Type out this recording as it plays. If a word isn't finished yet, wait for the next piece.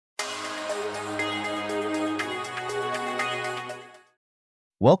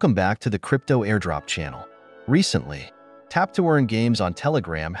Welcome back to the Crypto Airdrop channel. Recently, tap-to-earn games on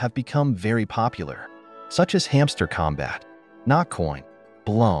Telegram have become very popular, such as Hamster Combat, Knotcoin,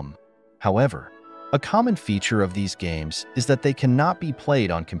 Blum. However, a common feature of these games is that they cannot be played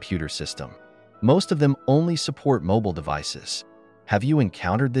on computer system. Most of them only support mobile devices. Have you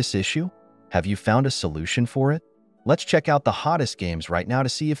encountered this issue? Have you found a solution for it? Let's check out the hottest games right now to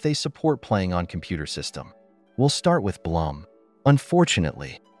see if they support playing on computer system. We'll start with Blum.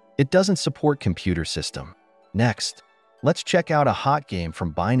 Unfortunately, it doesn't support computer system. Next, let's check out a hot game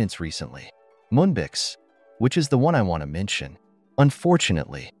from Binance recently, Moonbix, which is the one I want to mention.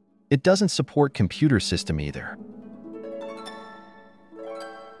 Unfortunately, it doesn't support computer system either.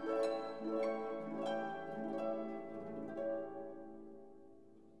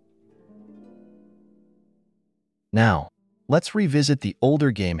 Now, let's revisit the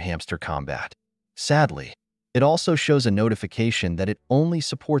older game Hamster Combat. Sadly, it also shows a notification that it only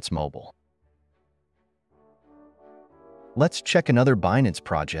supports mobile. Let's check another Binance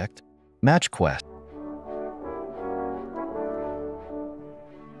project, MatchQuest.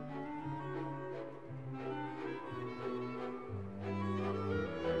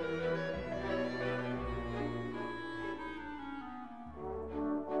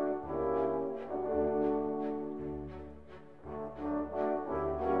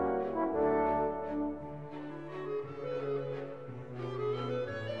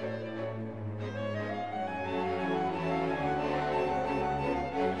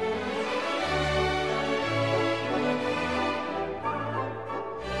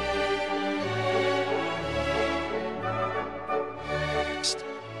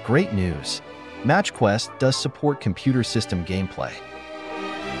 Great news! MatchQuest does support computer system gameplay.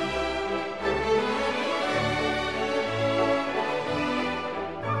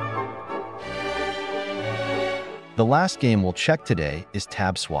 The last game we'll check today is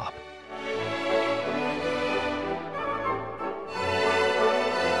TabSwap.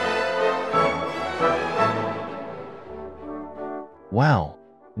 Wow,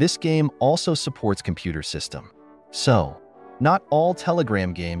 this game also supports computer system. So, not all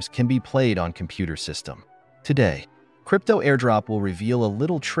Telegram games can be played on computer system. Today, Crypto Airdrop will reveal a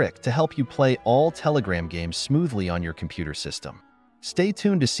little trick to help you play all Telegram games smoothly on your computer system. Stay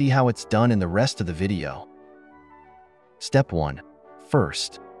tuned to see how it's done in the rest of the video. Step 1.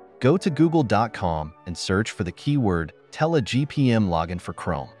 First, go to google.com and search for the keyword TeleGPM login for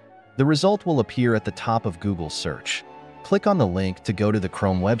Chrome. The result will appear at the top of Google's search. Click on the link to go to the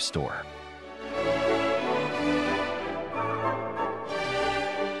Chrome Web Store.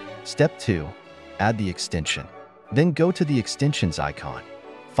 Step 2. Add the extension. Then go to the extensions icon.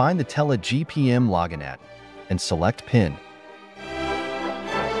 Find the TeleGPM login add and select PIN.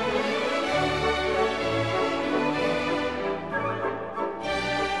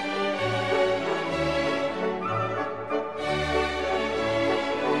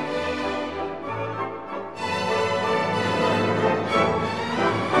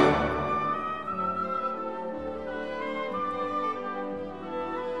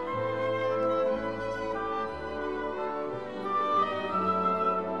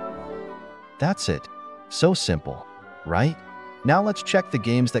 That's it. So simple, right? Now let's check the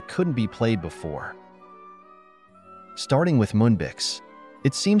games that couldn't be played before. Starting with Moonbix.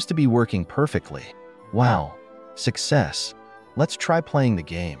 It seems to be working perfectly. Wow, success. Let's try playing the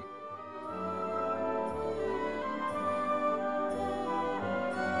game.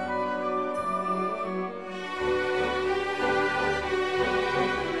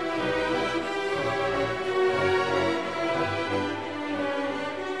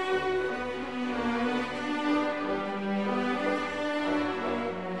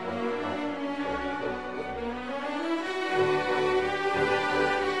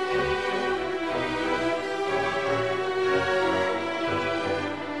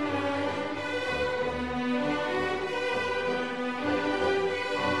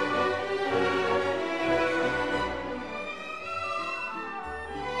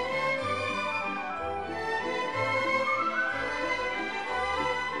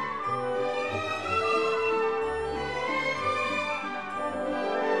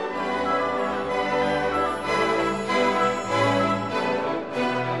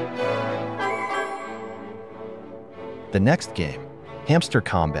 The next game, Hamster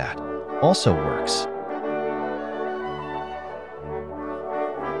Combat, also works.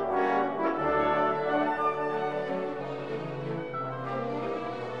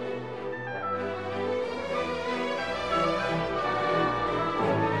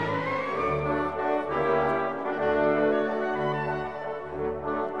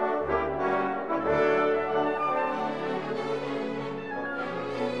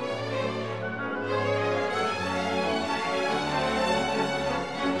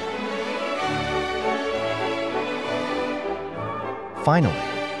 Finally,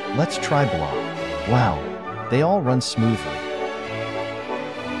 let's try Blum. Wow, they all run smoothly.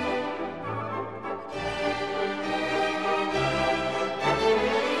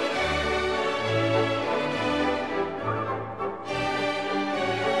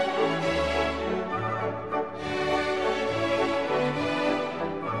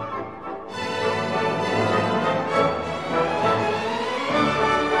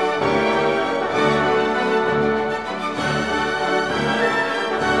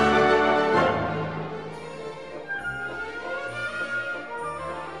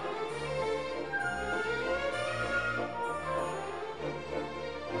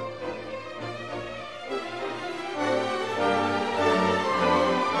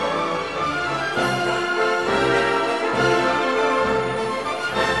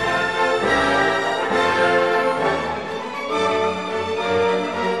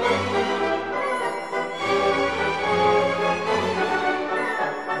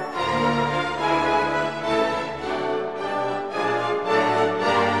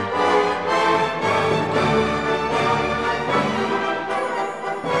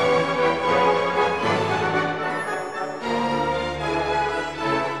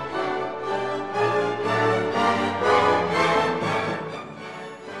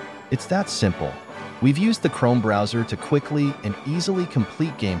 It's that simple. We've used the Chrome browser to quickly and easily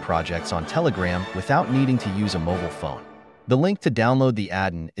complete game projects on Telegram without needing to use a mobile phone. The link to download the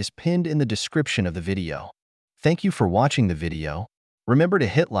add-in is pinned in the description of the video. Thank you for watching the video. Remember to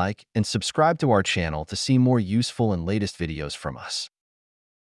hit like and subscribe to our channel to see more useful and latest videos from us.